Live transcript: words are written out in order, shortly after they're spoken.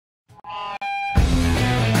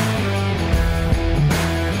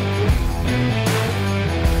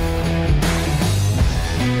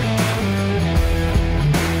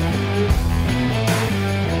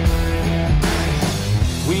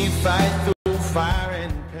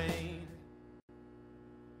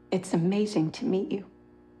It's amazing to meet you.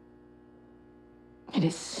 It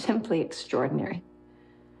is simply extraordinary.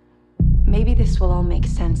 Maybe this will all make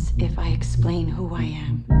sense if I explain who I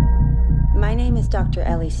am. My name is Dr.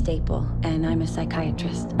 Ellie Staple, and I'm a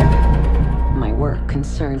psychiatrist. My work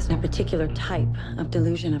concerns a particular type of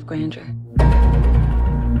delusion of grandeur.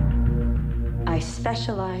 I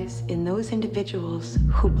specialize in those individuals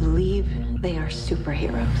who believe they are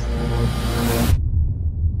superheroes.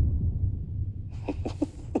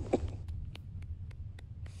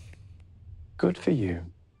 Good for you.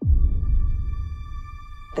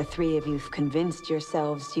 The three of you've convinced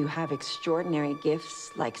yourselves you have extraordinary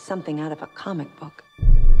gifts like something out of a comic book.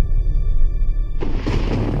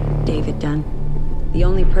 David Dunn, the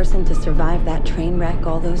only person to survive that train wreck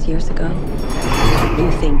all those years ago.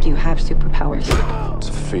 You think you have superpowers. It's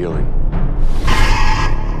a feeling.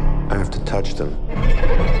 I have to touch them.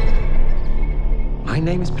 My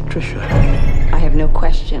name is Patricia. I have no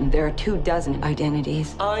question there are 24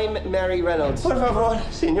 identities I'm Mary Reynolds. Por favor,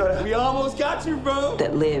 señora. We almost got you, bro.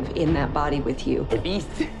 that live in that body with you. The beast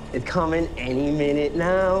is coming any minute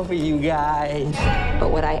now for you guys.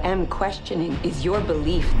 But what I am questioning is your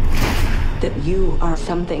belief that you are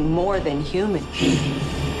something more than human.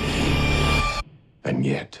 And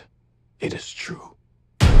yet, it is true.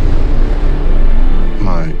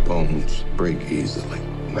 My bones break easily.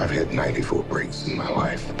 I've had 94 breaks in my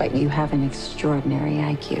life. But you have an extraordinary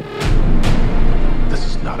IQ. This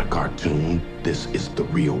is not a cartoon. This is the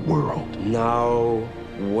real world. No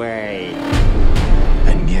way.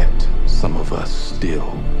 And yet, some of us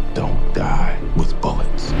still don't die with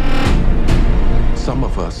bullets. Some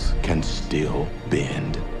of us can still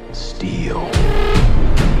bend steel.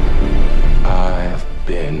 I've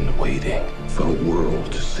been waiting for the world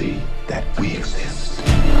to see that we exist.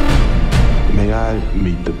 May I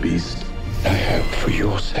meet the beast? I hope for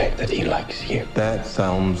your sake that he likes you. That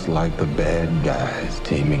sounds like the bad guys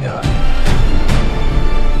teaming up.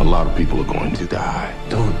 A lot of people are going to die.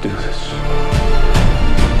 Don't do this.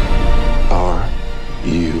 Are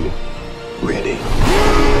you ready?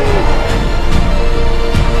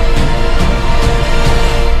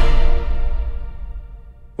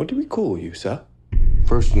 What do we call you, sir?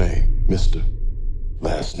 First name, Mr.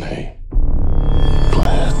 Last name, Black.